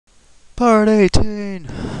Part 18,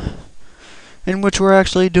 in which we're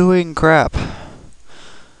actually doing crap.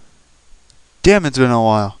 Damn, it's been a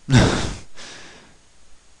while.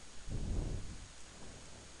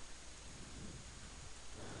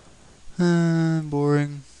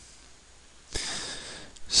 Boring.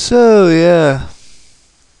 So, yeah.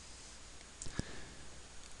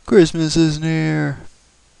 Christmas is near.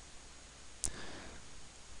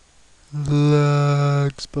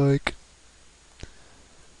 Lag spike.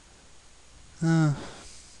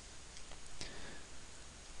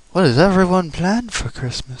 What does everyone plan for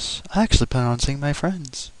Christmas? I actually plan on seeing my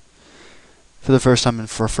friends. For the first time in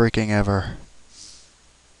for freaking ever.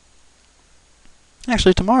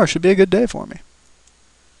 Actually, tomorrow should be a good day for me.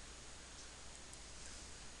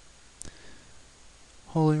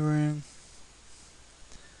 Holy ring.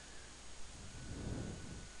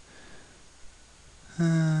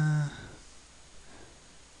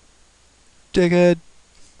 Dickhead.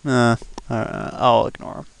 I'll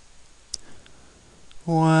ignore him.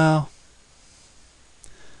 Wow.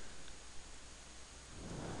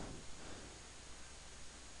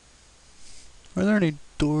 Are there any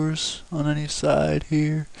doors on any side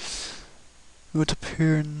here? It would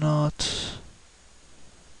appear not.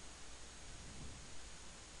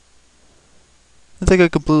 I think I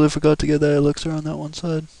completely forgot to get that elixir on that one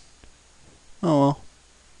side. Oh well.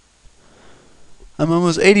 I'm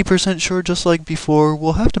almost 80% sure, just like before.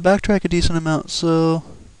 We'll have to backtrack a decent amount, so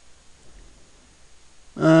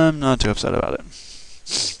I'm not too upset about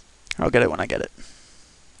it. I'll get it when I get it.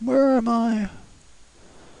 Where am I?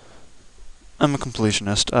 I'm a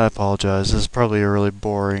completionist. I apologize. This is probably a really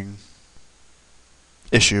boring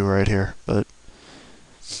issue right here, but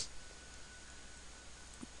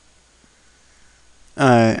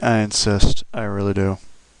I insist. I really do.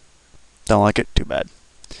 Don't like it? Too bad.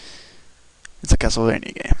 It's a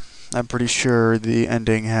Castlevania game. I'm pretty sure the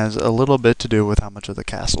ending has a little bit to do with how much of the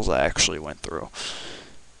castles I actually went through.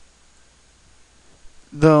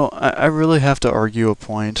 Though, I really have to argue a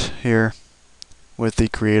point here with the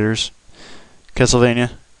creators.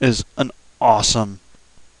 Castlevania is an awesome,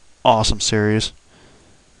 awesome series.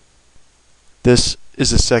 This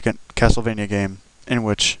is the second Castlevania game in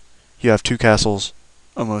which you have two castles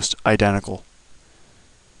almost identical.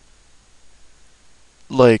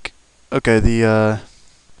 Like, okay, the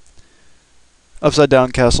Upside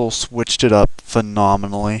Down Castle switched it up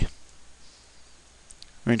phenomenally.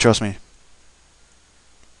 I mean, trust me.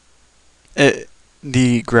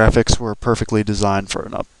 The graphics were perfectly designed for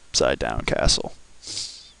an upside down castle.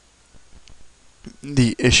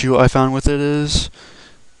 The issue I found with it is,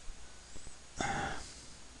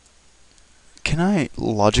 can I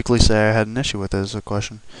logically say I had an issue with it is a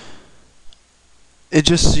question. It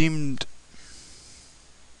just seemed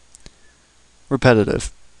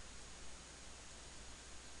repetitive.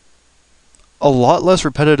 A lot less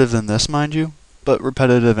repetitive than this, mind you, but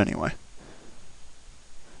repetitive anyway.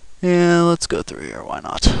 Yeah, let's go through here, why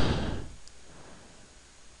not?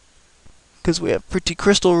 Because we have Pretty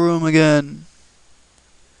Crystal Room again.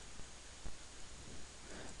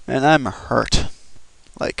 And I'm hurt.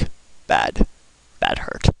 Like, bad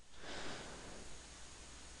hurt.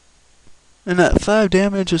 And at 5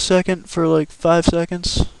 damage a second for like 5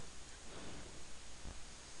 seconds.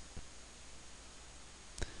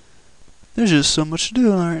 There's just so much to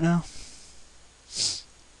do right now.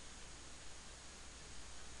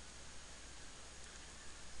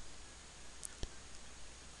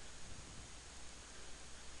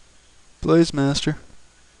 Blaze Master.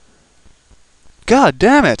 God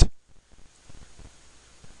damn it!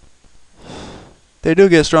 They do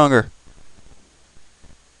get stronger.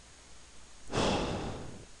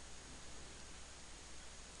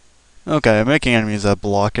 Okay, making enemies that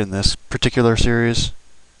block in this particular series,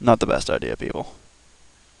 not the best idea, people.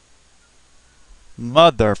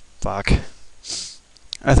 Motherfuck.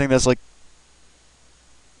 I think that's like...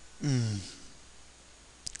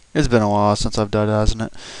 It's been a while since I've died, hasn't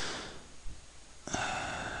it?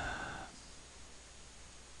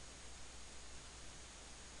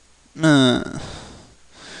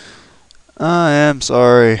 I am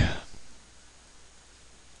sorry.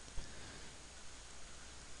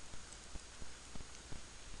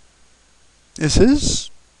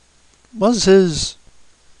 Was his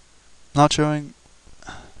not showing?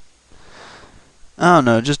 I don't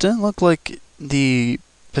know, it just didn't look like the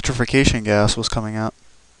petrification gas was coming out.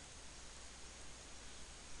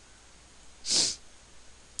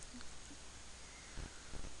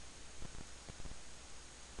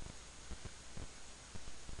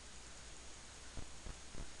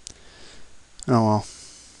 Oh well.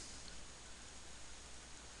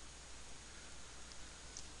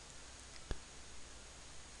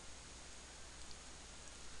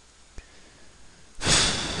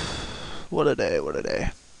 What a day, what a day.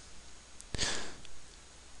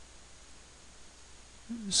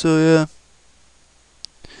 So yeah,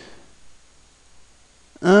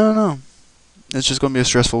 I don't know. It's just gonna be a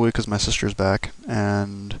stressful week because my sister's back,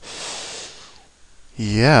 and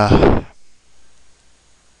yeah.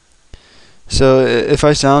 So if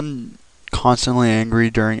I sound constantly angry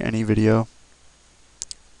during any video,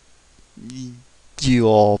 you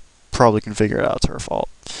all probably can figure it out. It's her fault.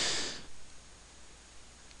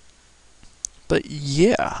 But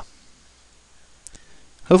yeah.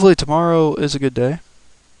 Hopefully tomorrow is a good day.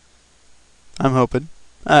 I'm hoping.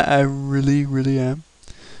 I really, really am.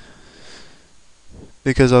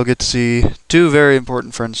 Because I'll get to see two very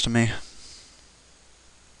important friends to me.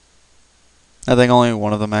 I think only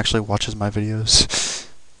one of them actually watches my videos.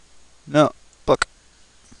 No, look.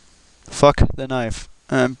 Fuck the knife.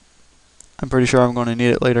 I'm pretty sure I'm going to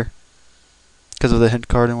need it later. Because of the hint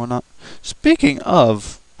card and whatnot. Speaking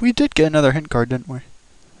of, we did get another hint card, didn't we?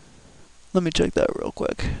 Let me check that real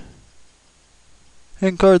quick.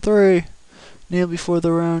 Hint card 3. Kneel before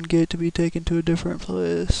the round gate to be taken to a different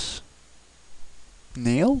place.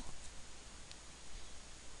 Kneel?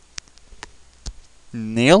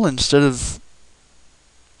 Kneel instead of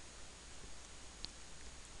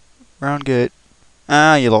round gate.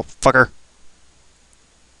 Ah, you little fucker.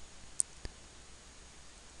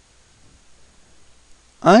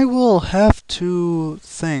 I will have to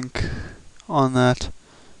think on that.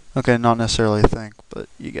 Okay, not necessarily think, but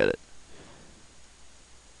you get it.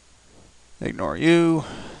 Ignore you.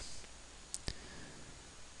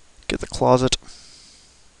 Get the closet.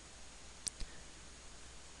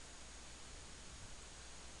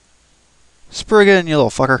 Spriggan, you little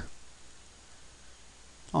fucker.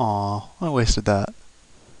 Aw, I wasted that.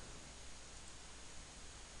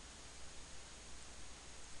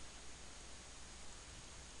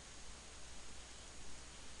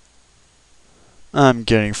 I'm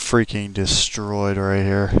getting freaking destroyed right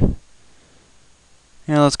here.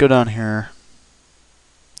 Yeah, let's go down here.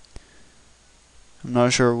 I'm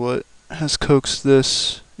not sure what has coaxed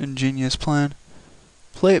this ingenious plan.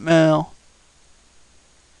 Plate mail.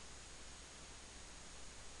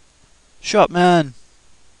 Shopman.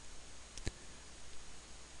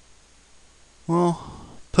 Well,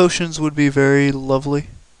 potions would be very lovely.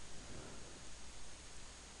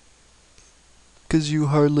 Because you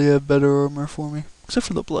hardly have better armor for me. Except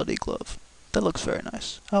for the bloody glove. That looks very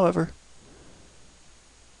nice. However,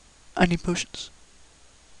 I need potions.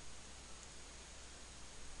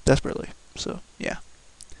 Desperately. So, yeah.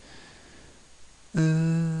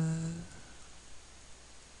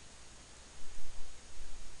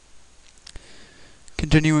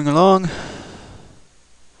 Continuing along.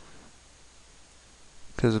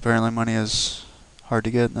 Because apparently money is hard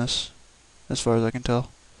to get in this. As far as I can tell.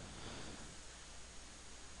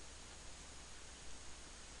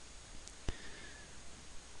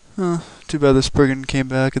 Huh. Too bad the Spriggan came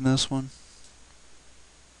back in this one.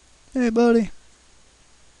 Hey, buddy.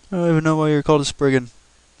 I don't even know why you're called a Spriggan.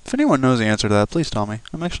 If anyone knows the answer to that, please tell me.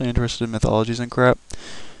 I'm actually interested in mythologies and crap.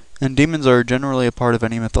 And demons are generally a part of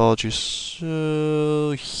any mythology,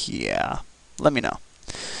 so yeah. Let me know.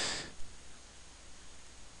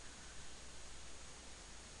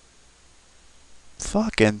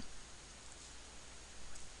 Fucking...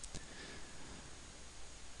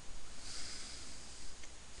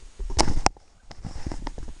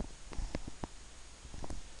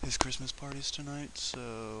 His Christmas party's tonight,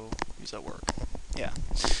 so he's at work. Yeah.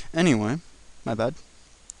 Anyway, my bad.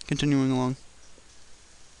 Continuing along.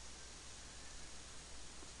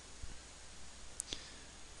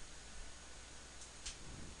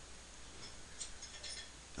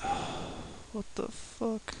 What the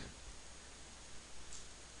fuck?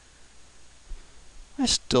 I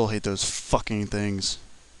still hate those fucking things.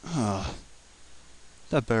 Ugh.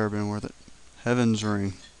 That better have been worth it. Heaven's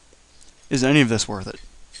ring. Is any of this worth it?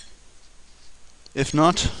 If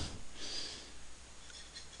not,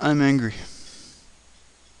 I'm angry.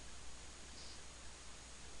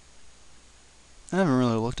 I haven't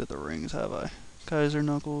really looked at the rings, have I? Kaiser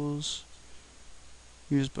Knuckles.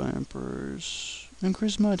 Used by Emperors.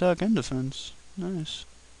 Increases my attack and defense. Nice.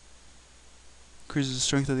 Increases the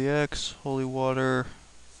strength of the axe. Holy water.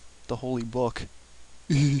 The holy book.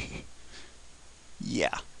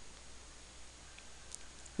 Yeah.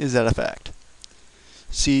 Is that a fact?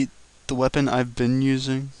 See, the weapon I've been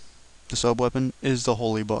using, the sub-weapon, is the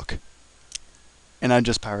holy book. And I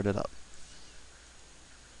just powered it up.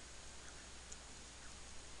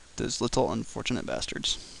 Those little unfortunate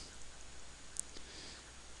bastards.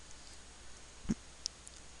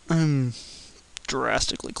 I'm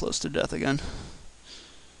drastically close to death again.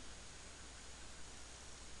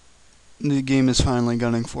 The game is finally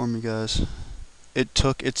gunning for me, guys. It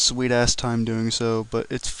took its sweet ass time doing so, but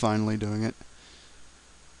it's finally doing it.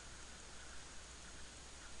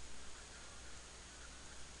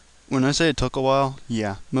 When I say it took a while,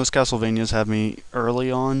 yeah, most Castlevanias have me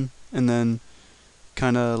early on and then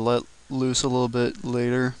kind of let loose a little bit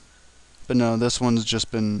later. But no, this one's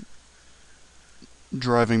just been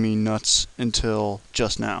driving me nuts until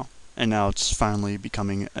just now. And now it's finally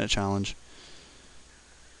becoming a challenge.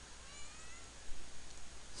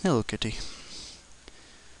 Hello, kitty.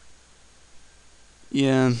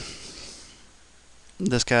 Yeah,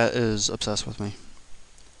 this cat is obsessed with me.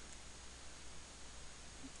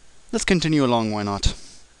 Let's continue along, why not?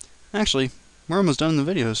 Actually, we're almost done in the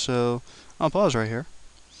video, so I'll pause right here.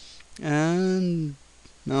 And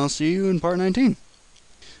I'll see you in part 19.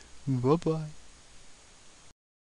 Bye-bye.